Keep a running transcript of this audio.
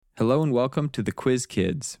Hello and welcome to the Quiz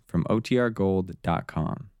Kids from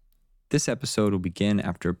OTRGold.com. This episode will begin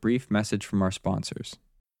after a brief message from our sponsors.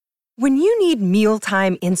 When you need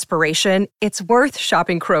mealtime inspiration, it's worth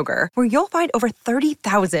shopping Kroger, where you'll find over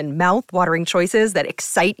 30,000 mouth-watering choices that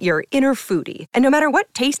excite your inner foodie. And no matter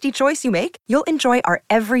what tasty choice you make, you'll enjoy our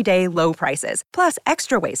everyday low prices, plus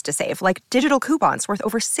extra ways to save, like digital coupons worth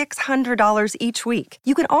over $600 each week.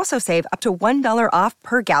 You can also save up to $1 off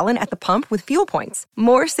per gallon at the pump with fuel points.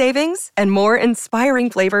 More savings and more inspiring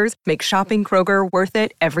flavors make shopping Kroger worth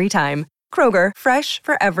it every time. Kroger, fresh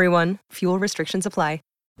for everyone. Fuel restrictions apply.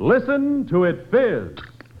 Listen to it fizz.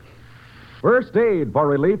 First aid for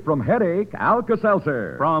relief from headache,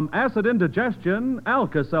 Alka-Seltzer. From acid indigestion,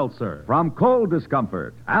 Alka-Seltzer. From cold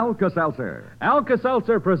discomfort, Alka-Seltzer.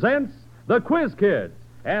 Alka-Seltzer presents the Quiz Kids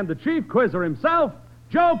and the chief quizzer himself,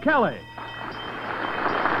 Joe Kelly.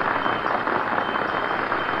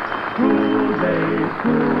 School days,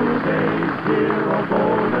 dear old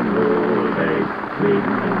golden rule days, reading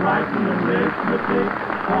and writing and arithmetic.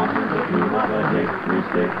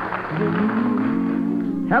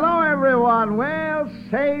 Hello, everyone. Well,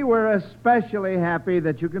 say we're especially happy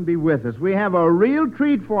that you can be with us. We have a real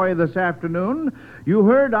treat for you this afternoon. You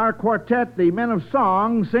heard our quartet, the Men of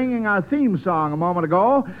Song, singing our theme song a moment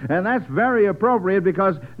ago, and that's very appropriate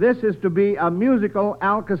because this is to be a musical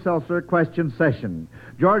Alka-Seltzer question session.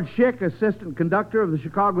 George Schick, assistant conductor of the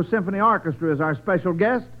Chicago Symphony Orchestra, is our special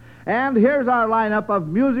guest. And here's our lineup of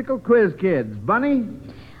musical quiz kids. Bunny?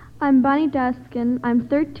 I'm Bunny Duskin. I'm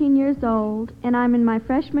 13 years old, and I'm in my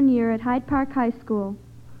freshman year at Hyde Park High School.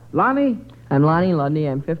 Lonnie? I'm Lonnie Lundy.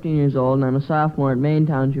 I'm 15 years old, and I'm a sophomore at Maine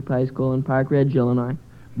Township High School in Park Ridge, Illinois.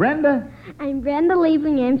 Brenda? I'm Brenda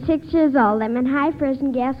Liebling. I'm 6 years old. I'm in High First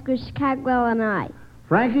in Gasco, Chicago, Illinois.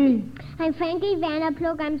 Frankie? I'm Frankie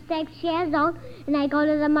Vanderplug. I'm 6 years old, and I go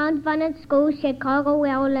to the Mount Vernon School, Chicago,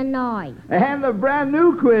 Illinois. And the brand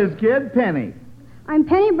new quiz kid, Penny. I'm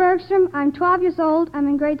Penny Bergstrom. I'm 12 years old. I'm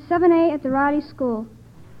in grade 7A at the Roddy School.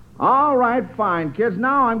 All right, fine, kids.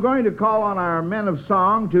 Now I'm going to call on our Men of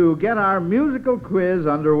Song to get our musical quiz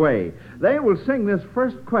underway. They will sing this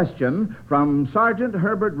first question from Sergeant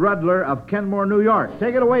Herbert Rudler of Kenmore, New York.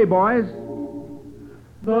 Take it away, boys.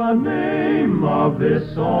 The name of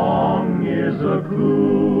this song is a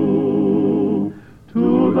clue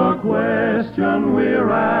to the question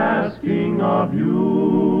we're asking of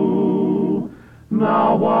you.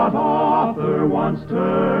 Now, what author once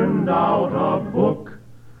turned out a book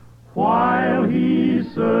while he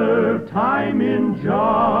served time in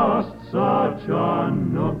just such a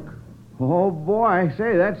nook? Oh, boy,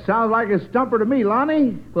 say, that sounds like a stumper to me.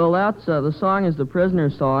 Lonnie? Well, that's the song is the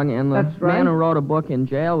Prisoner's Song, and the That's right. man who wrote a book in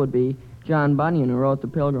jail would be John Bunyan, who wrote The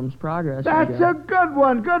Pilgrim's Progress. That's a good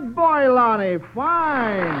one. Good boy, Lonnie.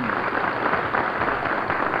 Fine.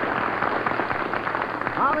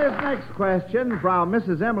 Now, this next question from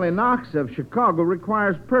Mrs. Emily Knox of Chicago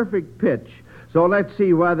requires perfect pitch. So let's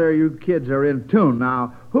see whether you kids are in tune.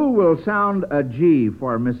 Now, who will sound a G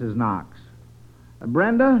for Mrs. Knox?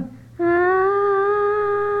 Brenda?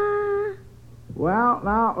 Well,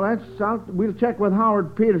 now, we'll check with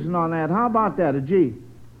Howard Peterson on that. How about that, a G?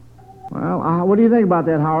 Well, what do you think about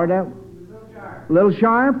that, Howard? Little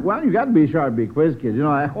sharp? Well, you got to be sharp to be quiz kids. You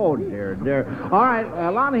know that. Oh, dear. All right,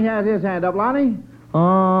 Lonnie has his hand up. Lonnie?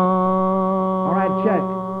 All right, check.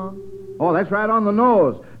 Oh, that's right on the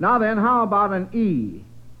nose. Now then, how about an E?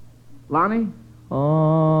 Lonnie?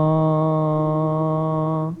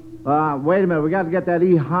 Wait a minute. We got to get that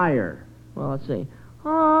E higher. Well, let's see.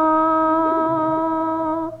 All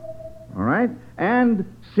right. And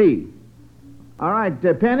C. All right,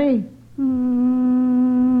 Penny?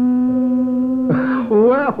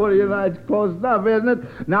 Well, what do you know? It's close enough, isn't it?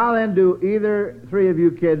 Now then, do either three of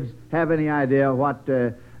you kids have any idea what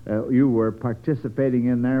you were participating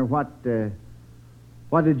in there? What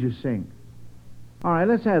did you sing? All right,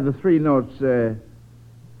 let's have the three notes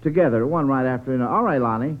together, one right after another. All right,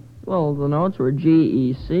 Lonnie. Well, the notes were G,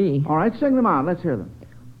 E, C. All right, sing them out. Let's hear them.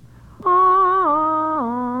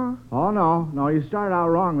 Oh, no, you started out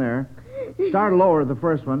wrong there. Start lower, the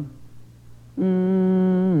first one.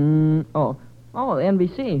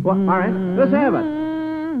 NBC. Well, all right, let's have it.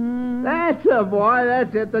 That's it, boy.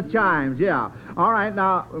 That's it, the chimes, yeah. All right,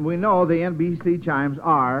 now, we know the NBC chimes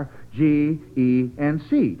are G, E, and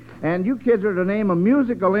C. And you kids are to name a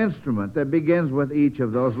musical instrument that begins with each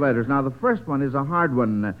of those letters. Now, the first one is a hard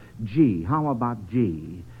one, G. How about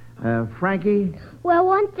G? Frankie? Well,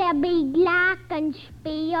 won't there be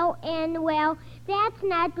Glockenspiel? And, well, that's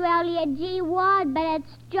not really a G word, but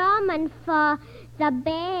it's German for the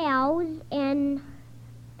bells. And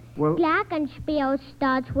Well, Glockenspiel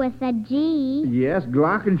starts with a G. yes,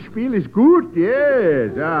 Glockenspiel is gut,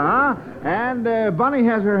 yes. Uh-huh. And Bunny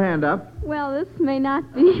has her hand up. Well, this may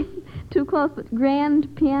not be too close, but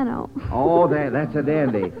grand piano. Oh, that's a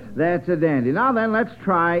dandy. That's a dandy. Now then, let's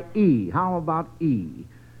try E. How about E?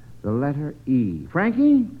 The letter E.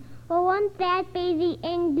 Frankie? Well, won't that be the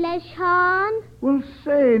English horn? Well,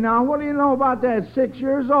 say, now, what do you know about that? 6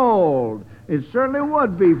 years old. It certainly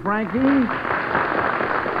would be, Frankie.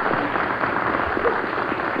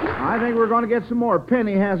 I think we're going to get some more.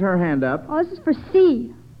 Penny has her hand up. Oh, this is for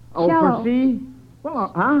C. Oh, Cello. for C?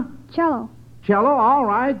 Well, huh? Cello. Cello, all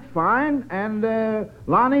right, fine. And,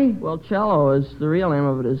 Lonnie? Well, cello is, the real name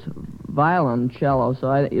of it is violoncello,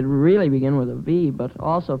 so it really begin with a V, but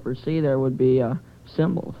also for C there would be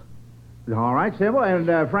cymbals. All right, Sybil. And,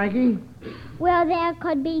 Frankie? Well, there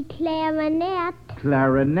could be clarinet.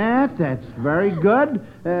 Clarinet, that's very good.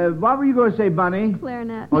 What were you going to say, Bunny?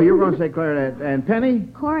 Clarinet. Oh, you were going to say clarinet. And Penny?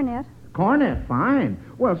 Cornet. Cornet, fine.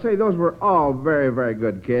 Well, say, those were all very, very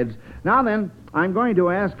good kids. Now then, I'm going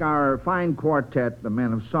to ask our fine quartet, the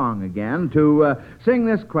Men of Song, again, to sing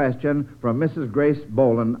this question from Mrs. Grace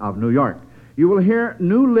Boland of New York. You will hear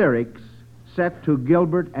new lyrics set to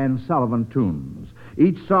Gilbert and Sullivan tunes.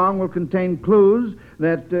 Each song will contain clues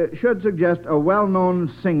that should suggest a well-known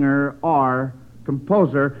singer or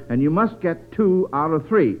composer, and you must get 2 out of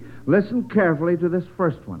 3. Listen carefully to this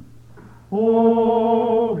first one.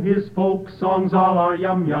 Oh, his folk songs all are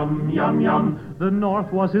yum, yum, yum, yum. The north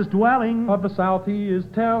was his dwelling, Of the south he is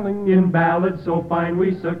telling. in ballads so fine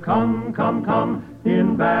we succumb, come.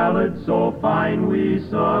 In ballads so fine we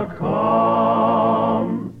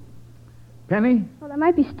succumb. Penny? Well, that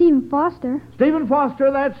might be Stephen Foster. Stephen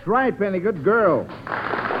Foster, that's right, Penny. Good girl.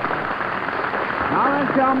 Now then,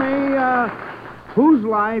 tell me, whose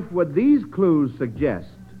life would these clues suggest?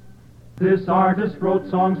 This artist wrote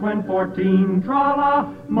songs when 14,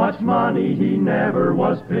 tra-la, much money he never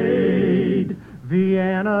was paid.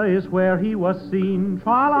 Vienna is where he was seen,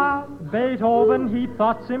 tra-la. Beethoven he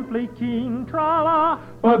thought simply keen. Tra-la.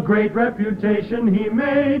 A great reputation he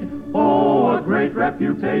made, oh, a great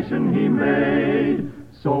reputation he made.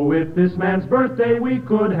 So if this man's birthday we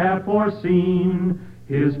could have foreseen,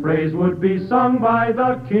 his praise would be sung by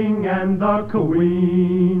the king and the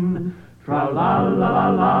queen.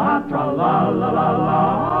 Tra-la-la-la-la,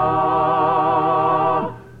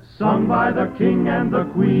 tra-la-la-la-la, sung by the king and the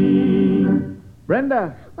queen.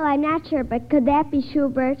 Brenda? Well, I'm not sure, but could that be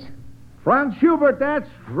Schubert? Franz Schubert, that's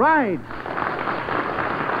right.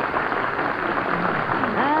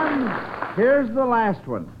 And here's the last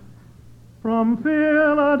one. From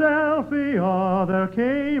Philadelphia there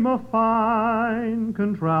came a fine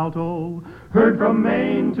contralto, heard from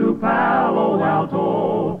Maine to Palo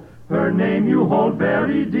Alto. Her name you hold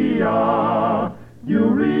very dear. You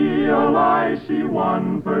realize she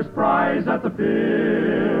won first prize at the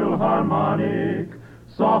Philharmonic,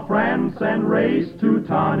 saw France and raced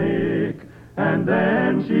Teutonic, and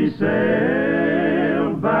then she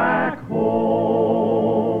sailed back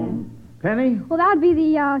home. Penny? Well, that would be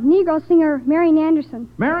the Negro singer Marian Anderson.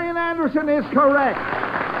 Marian Anderson is correct.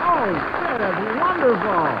 Oh, that's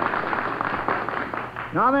wonderful.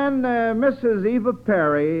 Now then, Mrs. Eva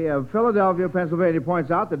Perry of Philadelphia, Pennsylvania,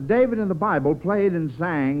 points out that David in the Bible played and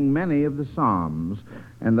sang many of the Psalms,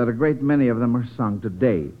 and that a great many of them are sung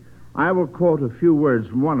today. I will quote a few words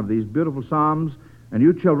from one of these beautiful Psalms, and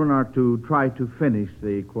you children are to try to finish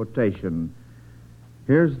the quotation.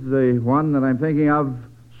 Here's the one that I'm thinking of.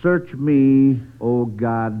 Search me, O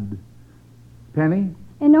God. Penny?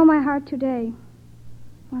 And know my heart today.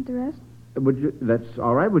 Want the rest? That's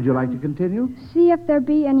all right. Would you like to continue? See if there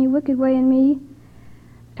be any wicked way in me.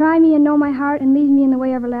 Try me and know my heart and lead me in the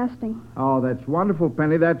way everlasting. Oh, that's wonderful,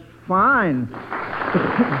 Penny. That's fine.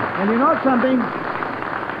 And you know something?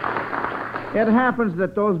 It happens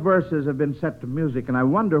that those verses have been set to music, and I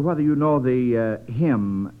wonder whether you know the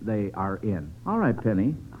hymn they are in. All right,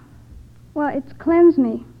 Penny. Well, it's Cleanse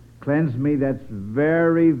Me. Cleanse me. That's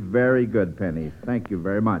very, very good, Penny. Thank you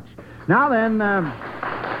very much. Now then,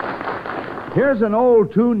 here's an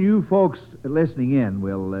old tune you folks listening in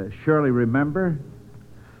will surely remember.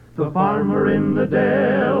 The farmer in the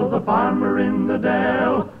dell, the farmer in the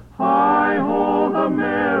dell, hi-ho the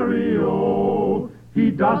merry-o.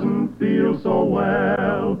 He doesn't feel so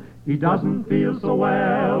well, he doesn't feel so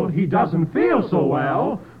well, he doesn't feel so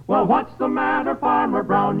well. Well, what's the matter, Farmer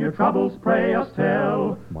Brown? Your troubles, pray us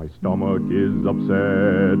tell. My stomach is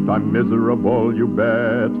upset. I'm miserable, you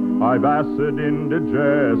bet. I've acid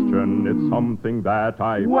indigestion. It's something that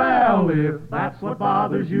I... Well, if that's what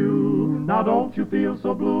bothers you, now don't you feel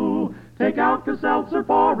so blue. Take Alka-Seltzer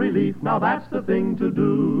for relief, now that's the thing to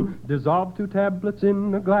do. Dissolve 2 tablets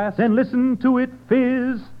in a glass and listen to it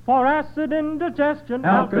fizz. For acid indigestion,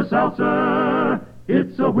 Alka-Seltzer,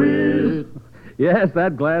 it's a whiz. Yes,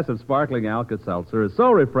 that glass of sparkling Alka-Seltzer is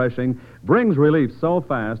so refreshing, brings relief so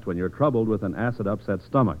fast when you're troubled with an acid-upset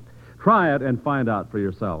stomach. Try it and find out for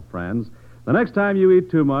yourself, friends. The next time you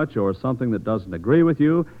eat too much or something that doesn't agree with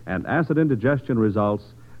you and acid indigestion results,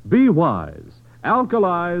 be wise.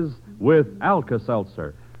 Alkalize with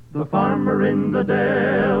Alka-Seltzer. The farmer in the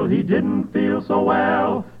dell, he didn't feel so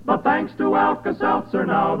well, but thanks to Alka-Seltzer,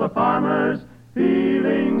 now the farmer's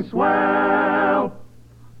feeling swell.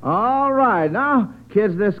 All right. Now,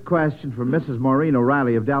 kids, this question from Mrs. Maureen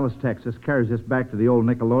O'Reilly of Dallas, Texas, carries us back to the old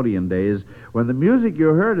Nickelodeon days when the music you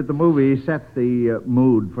heard at the movie set the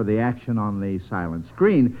mood for the action on the silent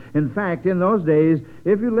screen. In fact, in those days,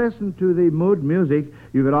 if you listened to the mood music,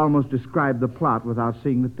 you could almost describe the plot without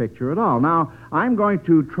seeing the picture at all. Now, I'm going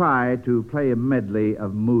to try to play a medley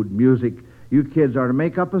of mood music. You kids are to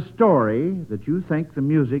make up a story that you think the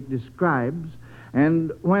music describes,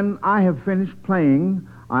 and when I have finished playing,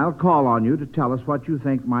 I'll call on you to tell us what you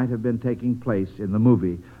think might have been taking place in the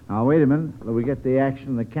movie. Now, wait a minute. Let me get the action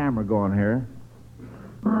and the camera going here.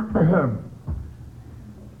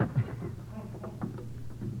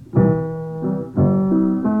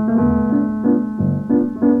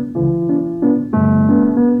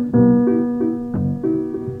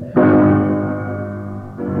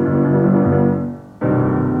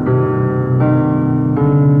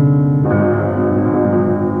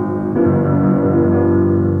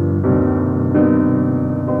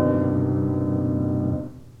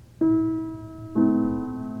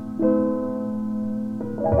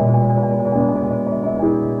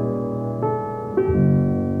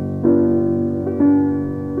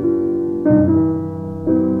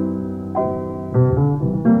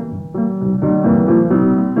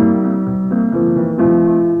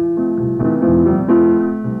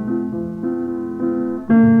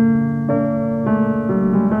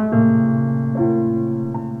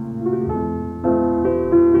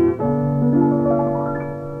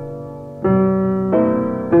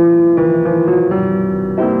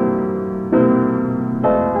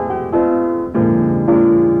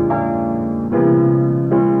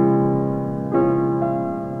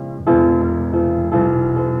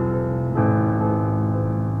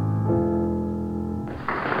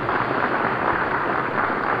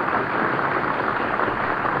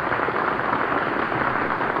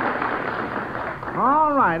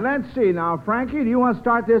 Let's see now, Frankie, do you want to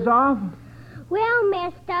start this off? Well,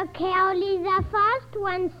 Mr. Kelly, the first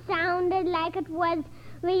one sounded like it was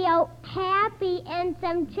real happy and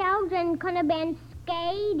some children could have been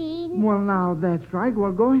skating. Well, now, that's right.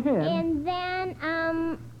 Well, go ahead. And then,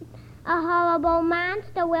 a horrible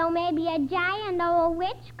monster, well, maybe a giant or a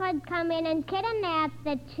witch could come in and kidnap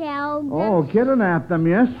the children. Oh, kidnap them,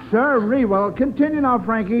 yes, sir. Well, continue now,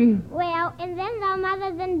 Frankie. Well, and then the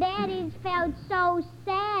mothers and daddies felt so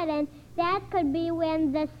sad, and that could be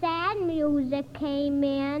when the sad music came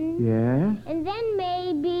in. Yes? And then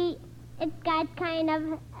maybe it got kind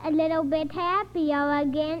of a little bit happier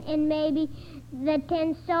again, and maybe the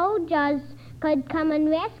tin soldiers could come and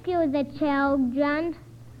rescue the children.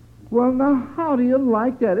 Well, now, how do you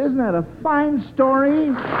like that? Isn't that a fine story?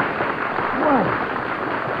 What?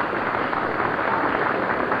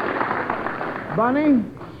 Bunny?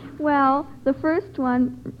 Well, the first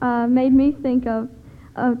one made me think of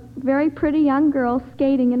a very pretty young girl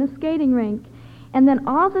skating in a skating rink. And then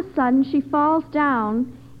all of a sudden, she falls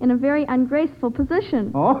down in a very ungraceful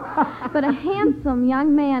position. Oh. But a handsome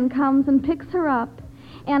young man comes and picks her up.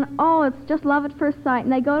 And, oh, it's just love at first sight.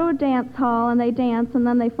 And they go to a dance hall, and they dance, and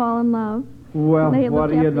then they fall in love. Well,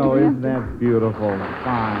 what do you know? Isn't that beautiful?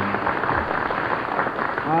 Fine.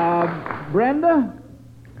 Brenda?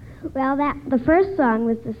 Well, the first song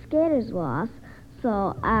was The Skater's Waltz.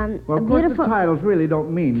 So, well, of course, the titles really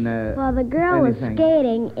don't mean well, the girl anything. Was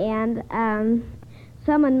skating, and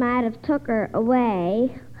someone might have took her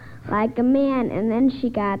away, like a man, and then she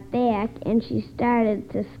got back, and she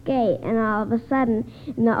started to skate, and all of a sudden,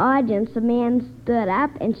 in the audience, a man stood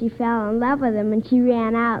up, and she fell in love with him, and she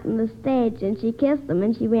ran out on the stage, and she kissed him,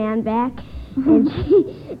 and she ran back, and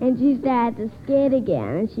she started to skate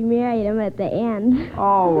again, and she married him at the end.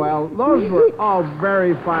 Oh, well, those were all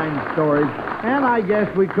very fine stories. And I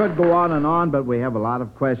guess we could go on, but we have a lot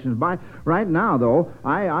of questions. Right now, though,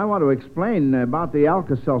 I want to explain about the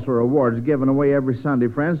Alka-Seltzer Awards given away every Sunday,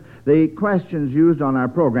 friends. The questions used on our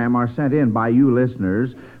program are sent in by you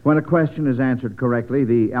listeners. When a question is answered correctly,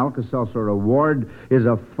 the Alka-Seltzer Award is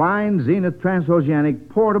a fine Zenith transoceanic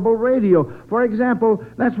portable radio. For example,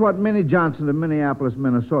 that's what Minnie Johnson of Minneapolis,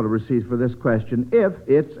 Minnesota receives for this question, if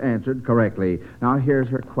it's answered correctly. Now, here's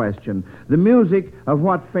her question. The music of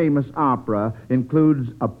what famous opera includes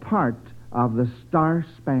a part of the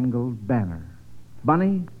Star-Spangled Banner?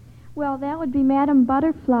 Bunny? Well, that would be Madame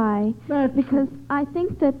Butterfly. Because I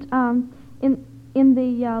think that in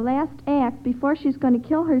the last act, before she's going to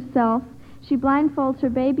kill herself, she blindfolds her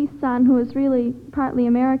baby son, who is really partly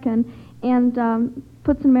American, and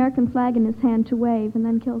puts an American flag in his hand to wave, and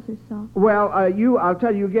then kills herself. Well, I'll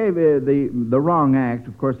tell you, you gave the wrong act.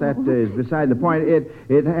 Of course, that is beside the point.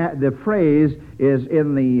 The phrase is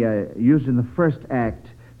used in the first act.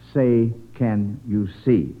 Say, can you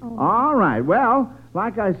see? Oh. All right. Well,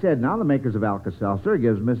 like I said, now the makers of Alka-Seltzer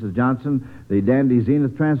gives Mrs. Johnson the dandy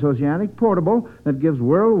Zenith Transoceanic Portable that gives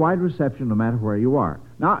worldwide reception no matter where you are.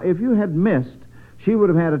 Now, if you had missed, she would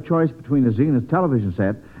have had a choice between a Zenith television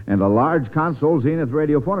set and a large console Zenith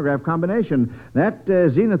radio phonograph combination. That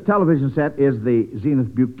Zenith television set is the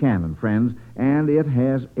Zenith Buchanan, friends, and it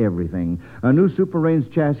has everything. A new Super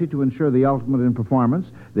Range chassis to ensure the ultimate in performance,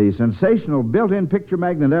 the sensational built-in picture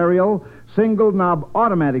magnet aerial, single knob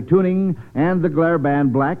automatic tuning, and the glare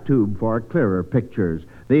band black tube for clearer pictures.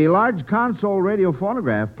 The large console radio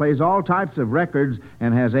phonograph plays all types of records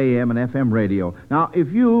and has AM and FM radio. Now,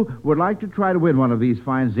 if you would like to try to win one of these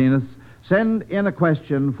fine Zeniths, send in a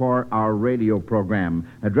question for our radio program.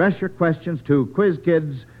 Address your questions to Quiz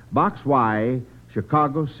Kids, Box Y,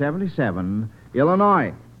 Chicago 77,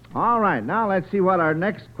 Illinois. All right, now let's see what our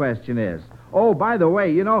next question is. Oh, by the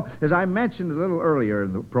way, as I mentioned a little earlier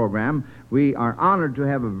in the program, we are honored to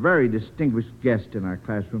have a very distinguished guest in our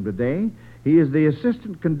classroom today. He is the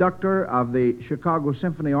assistant conductor of the Chicago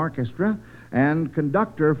Symphony Orchestra and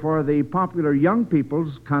conductor for the popular Young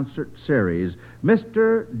People's Concert Series,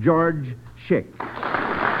 Mr. George Schick.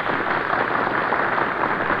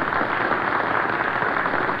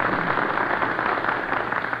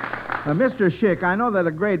 Mr. Schick, I know that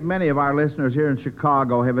a great many of our listeners here in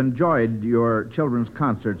Chicago have enjoyed your children's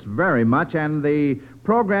concerts very much, and the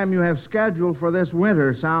program you have scheduled for this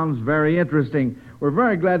winter sounds very interesting. We're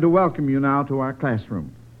very glad to welcome you now to our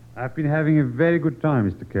classroom. I've been having a very good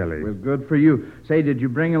time, Mr. Kelly. Well, good for you. Say, did you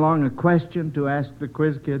bring along a question to ask the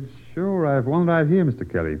quiz kids? Sure, I have one right here,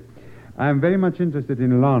 Mr. Kelly. I'm very much interested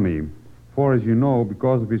in Lonnie, for, as you know,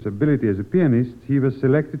 because of his ability as a pianist, he was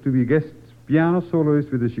selected to be guest piano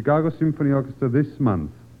soloist with the Chicago Symphony Orchestra this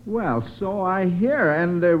month. Well, so I hear,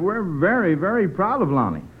 and we're very, very proud of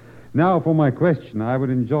Lonnie. Now, for my question, I would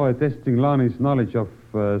enjoy testing Lonnie's knowledge of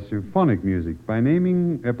symphonic music by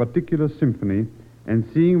naming a particular symphony and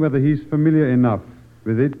seeing whether he's familiar enough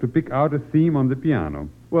with it to pick out a theme on the piano.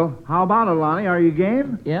 Well, how about it, Lonnie? Are you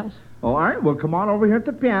game? Yes. All right, well, come on over here at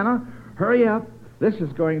the piano. Hurry up. This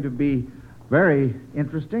is going to be very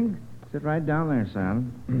interesting. Sit right down there,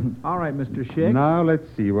 son. All right, Mr. Schick. Now, let's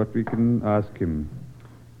see what we can ask him.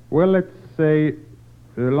 Well, let's say,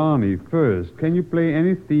 Lonnie, first, can you play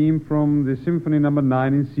any theme from the Symphony No.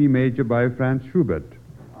 9 in C major by Franz Schubert?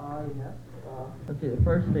 Yes. Let's see, the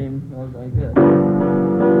first theme goes like this.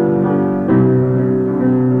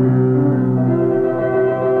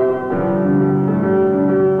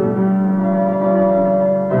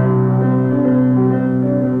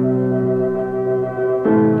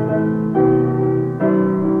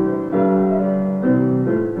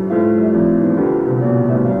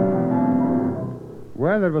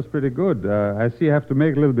 Well, that was pretty good. I see I have to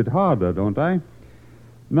make it a little bit harder, don't I?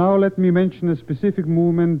 Now let me mention a specific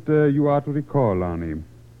movement you are to recall, Lonnie.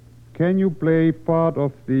 Can you play part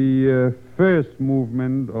of the first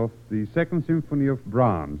movement of the Second Symphony of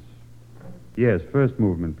Brahms? Yes, first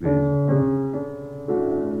movement, please.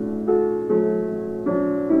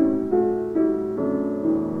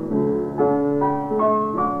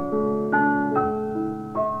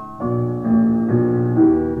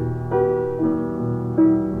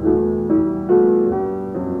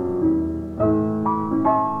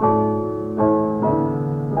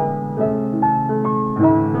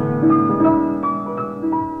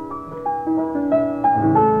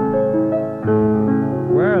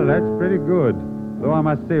 Good. Though I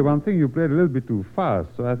must say one thing, you played a little bit too fast,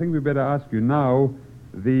 so I think we better ask you now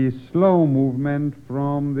the slow movement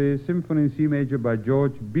from the Symphony in C major by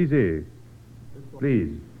George Bizet.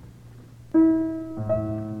 Please.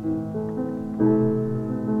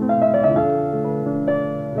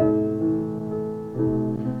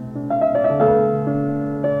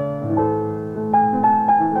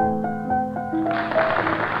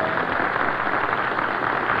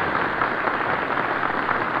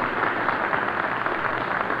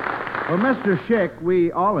 Mr. Schick,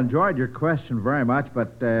 we all enjoyed your question very much,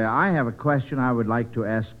 but I have a question I would like to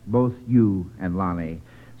ask both you and Lonnie.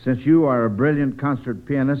 Since you are a brilliant concert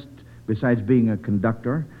pianist, besides being a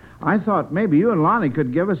conductor, I thought maybe you and Lonnie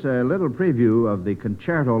could give us a little preview of the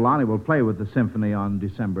concerto Lonnie will play with the symphony on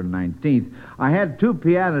December 19th. I had two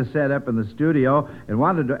pianos set up in the studio and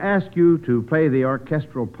wanted to ask you to play the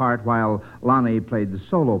orchestral part while Lonnie played the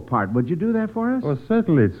solo part. Would you do that for us? Oh,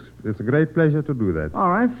 certainly. It's a great pleasure to do that.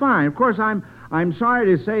 All right, fine. Of course, I'm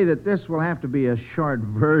sorry to say that this will have to be a short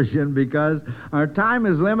version because our time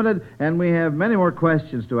is limited and we have many more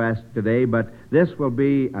questions to ask today, but this will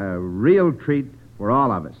be a real treat for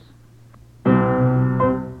all of us.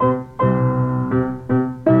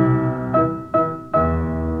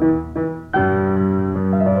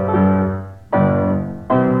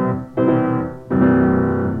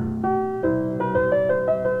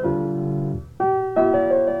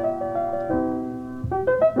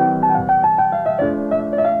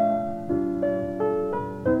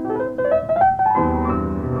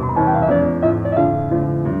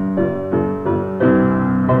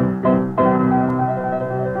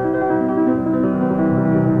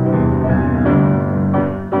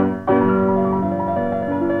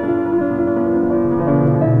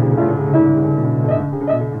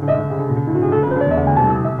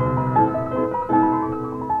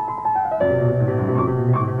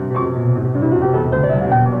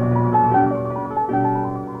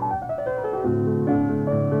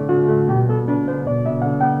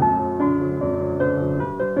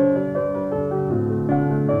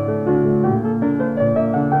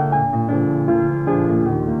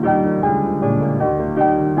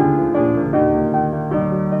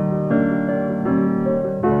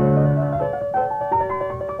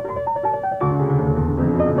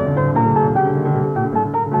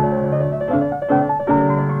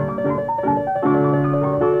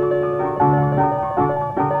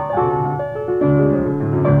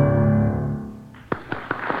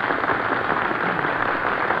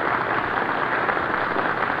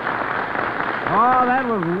 Oh, that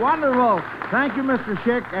was wonderful. Thank you, Mr.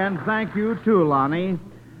 Schick, and thank you, too, Lonnie.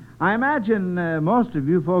 I imagine most of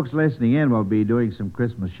you folks listening in will be doing some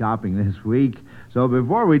Christmas shopping this week. So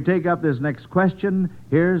before we take up this next question,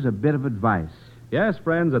 here's a bit of advice. Yes,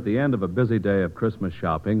 friends, at the end of a busy day of Christmas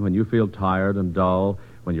shopping, when you feel tired and dull,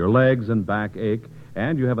 when your legs and back ache,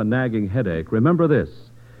 and you have a nagging headache, remember this.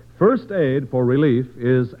 First aid for relief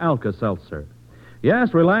is Alka-Seltzer.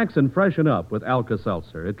 Yes, relax and freshen up with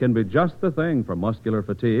Alka-Seltzer. It can be just the thing for muscular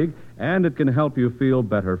fatigue, and it can help you feel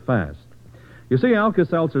better fast. You see,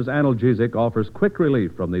 Alka-Seltzer's analgesic offers quick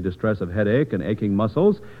relief from the distress of headache and aching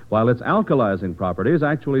muscles, while its alkalizing properties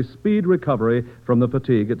actually speed recovery from the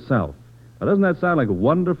fatigue itself. Now, doesn't that sound like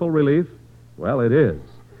wonderful relief? Well, it is.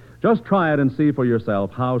 Just try it and see for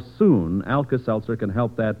yourself how soon Alka-Seltzer can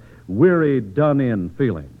help that weary, done-in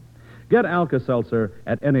feeling. Get Alka-Seltzer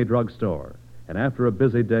at any drugstore. And after a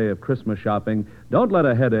busy day of Christmas shopping, don't let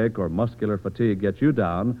a headache or muscular fatigue get you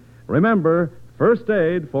down. Remember, first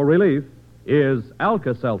aid for relief is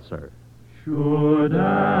Alka-Seltzer. Should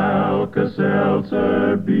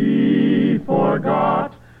Alka-Seltzer be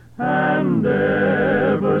forgot and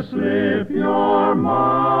ever slip your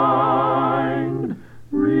mind,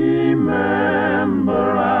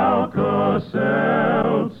 remember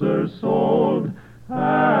Alka-Seltzer sold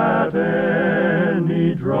at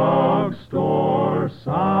any drugstore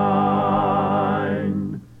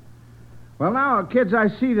sign. Well, now, kids, I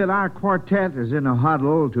see that our quartet is in a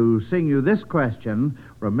huddle to sing you this question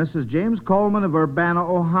from Mrs. James Coleman of Urbana,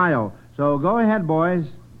 Ohio. So go ahead, boys.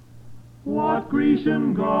 What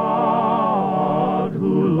Grecian god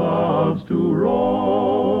who loves to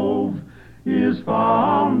rove is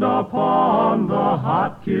found upon the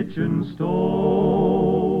hot kitchen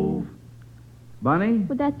stove? Bunny?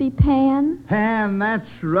 Would that be Pan? Pan, that's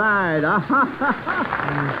right.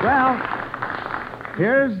 Well,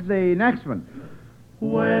 here's the next one.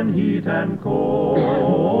 When heat and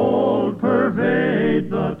cold pervade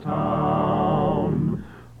the town,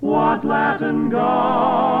 what Latin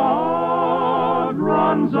god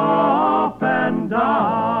runs up and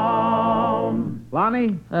down?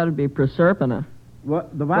 Lonnie? That'd be Proserpina.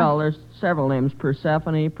 What? The what? Well, there's several names.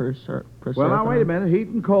 Persephone, Proserpina. Well, now, wait a minute. Heat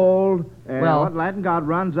and cold. Well- What Latin god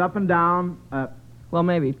runs up and down? Well,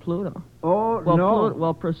 maybe Pluto. Oh, Well, no.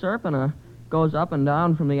 Well, Proserpina goes up and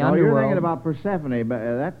down from the No, underworld. you're thinking about Persephone, but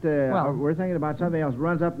Well- we're thinking about something else.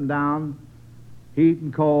 Runs up and down, heat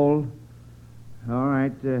and cold. All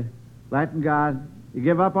right, Latin god. You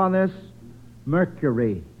give up on this?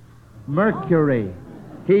 Mercury. Mercury.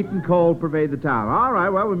 Heat and cold pervade the town. All right,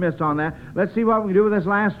 well, we missed on that. Let's see what we can do with this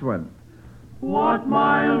last one. What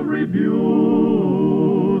mild rebuke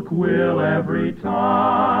will every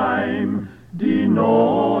time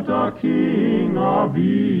denote a king of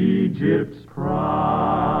Egypt's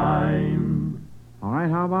prime? All right,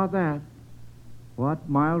 how about that? What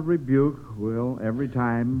mild rebuke will every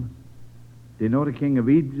time denote a king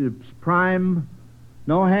of Egypt's prime?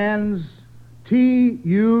 No hands.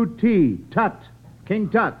 T-U-T. Tut. King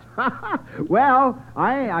Tut. Well,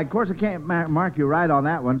 of course, I can't mark you right on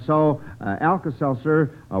that one. So,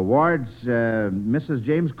 Alka-Seltzer awards Mrs.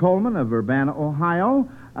 James Coleman of Urbana, Ohio,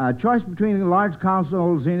 choice between a large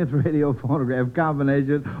console Zenith radio phonograph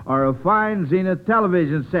combination or a fine Zenith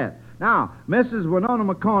television set. Now, Mrs. Winona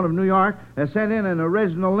McCone of New York has sent in an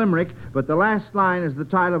original limerick, but the last line is the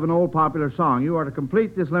title of an old popular song. You are to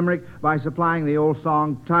complete this limerick by supplying the old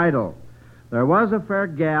song title. There was a fair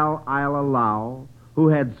gal, I'll allow, who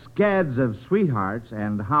had scads of sweethearts,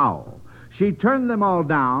 and how. She turned them all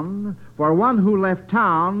down for one who left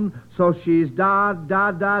town, so she's da.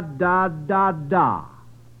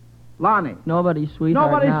 Lonnie. Nobody's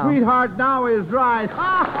sweetheart Nobody's now. sweetheart now is right.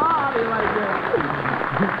 How do you like that?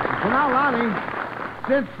 Well, now, Lonnie,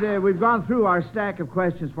 since we've gone through our stack of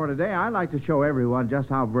questions for today, I'd like to show everyone just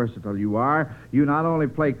how versatile you are. You not only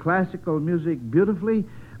play classical music beautifully,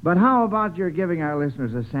 but how about your giving our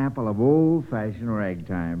listeners a sample of old-fashioned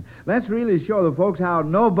ragtime? Let's really show the folks how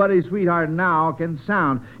Nobody's Sweetheart Now can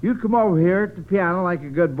sound. You come over here at the piano like a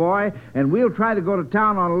good boy, and we'll try to go to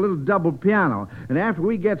town on a little double piano. And after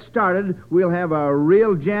we get started, we'll have a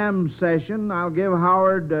real jam session. I'll give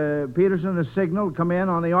Howard Peterson a signal to come in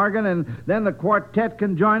on the organ, and then the quartet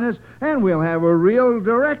can join us, and we'll have a real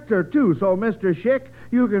director, too. So, Mr. Schick,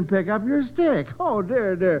 you can pick up your stick. Oh,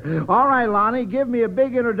 dear, dear. All right, Lonnie, give me a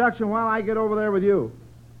big introduction while I get over there with you.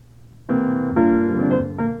 When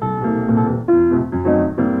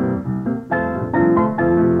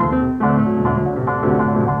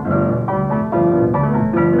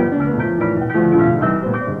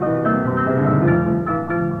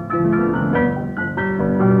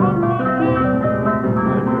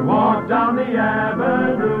you walk down the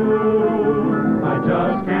avenue, I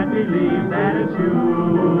just can't believe that it's you.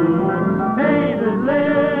 Painted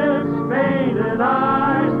lips, painted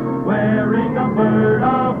eyes, wearing a bird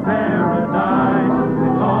of paradise.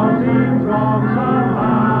 It all seems wrong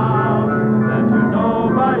somehow, that you're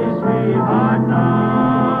nobody's sweetheart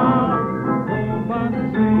now. Nobody's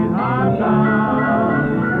sweetheart now.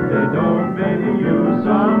 They don't baby you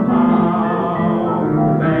somehow.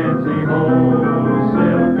 Fancy hose,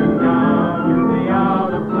 silken gown, you'll be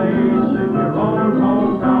out of place in your own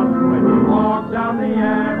hometown. When you walk down the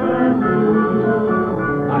avenue,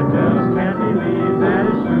 I just can't believe that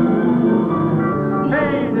it's you.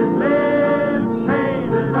 Painted lips,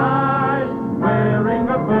 painted eyes, wearing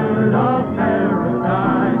a bird of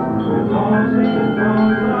paradise. It's all seems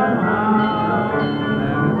wrong somehow,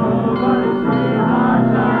 and nobody's sweetheart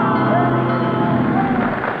now.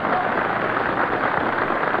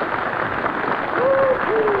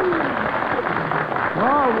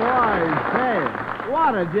 Oh, boy, say,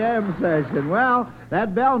 what a jam session. Well,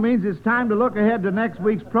 that bell means it's time to look ahead to next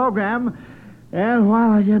week's program. And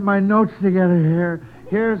while I get my notes together here,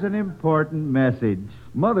 here's an important message.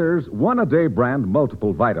 Mother's one-a-day brand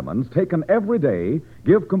multiple vitamins taken every day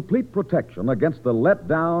give complete protection against the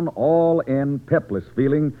let-down, all-in, pepless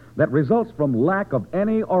feeling that results from lack of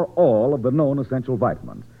any or all of the known essential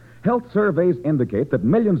vitamins. Health surveys indicate that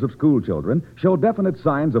millions of school children show definite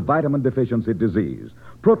signs of vitamin deficiency disease.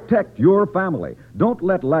 Protect your family. Don't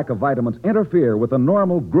let lack of vitamins interfere with the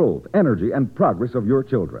normal growth, energy, and progress of your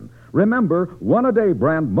children. Remember, one-a-day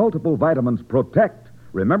brand multiple vitamins protect.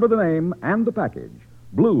 Remember the name and the package.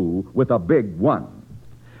 Blue with a big one.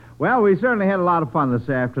 Well, we certainly had a lot of fun this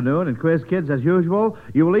afternoon, and Quiz Kids, as usual,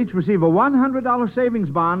 you will each receive a $100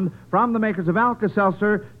 savings bond from the makers of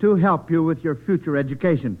Alka-Seltzer to help you with your future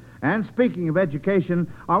education. And speaking of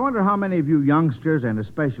education, I wonder how many of you youngsters, and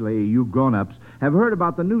especially you grown-ups, have heard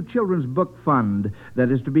about the new Children's Book Fund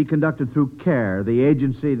that is to be conducted through CARE, the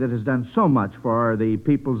agency that has done so much for the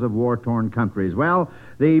peoples of war-torn countries. Well,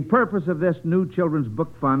 the purpose of this new Children's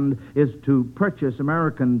Book Fund is to purchase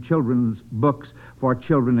American children's books for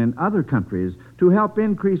children in other countries to help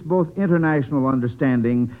increase both international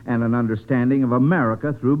understanding and an understanding of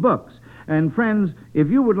America through books. And friends, if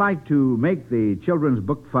you would like to make the Children's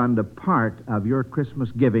Book Fund a part of your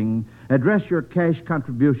Christmas giving, address your cash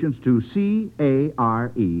contributions to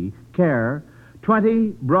C-A-R-E, CARE,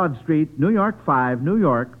 20 Broad Street, New York 5, New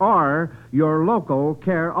York, or your local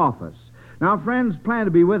CARE office. Now, friends, plan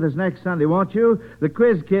to be with us next Sunday, won't you? The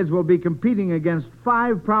Quiz Kids will be competing against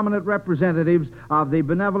 5 prominent representatives of the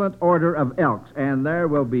Benevolent Order of Elks, and there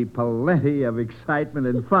will be plenty of excitement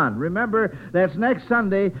and fun. Remember, that's next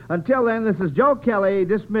Sunday. Until then, this is Joe Kelly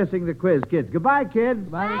dismissing the Quiz Kids. Goodbye, kids.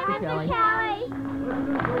 Bye, Mr. Kelly.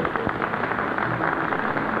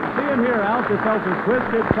 See and hear Alka-Seltzer's Quiz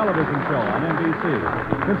Kids television show on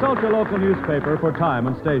NBC. Consult your local newspaper for time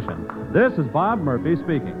and station. This is Bob Murphy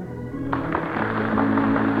speaking.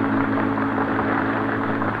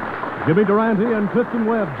 Jimmy Durante and Clifton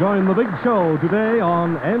Webb join the big show today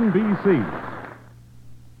on NBC.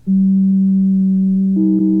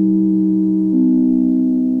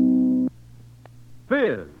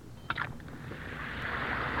 Fizz.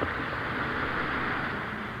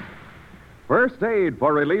 First aid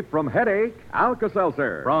for relief from headache,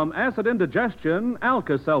 Alka-Seltzer. From acid indigestion,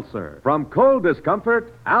 Alka-Seltzer. From cold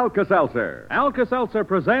discomfort, Alka-Seltzer. Alka-Seltzer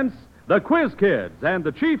presents the Quiz Kids and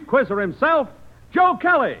the chief quizzer himself, Joe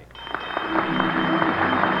Kelly.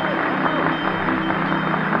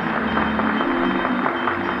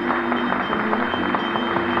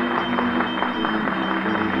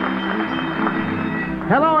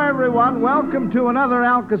 Hello, everyone. Welcome to another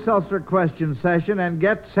Alka-Seltzer question session, and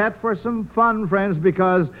get set for some fun, friends,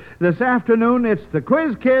 because this afternoon it's the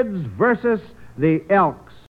Quiz Kids versus the Elks.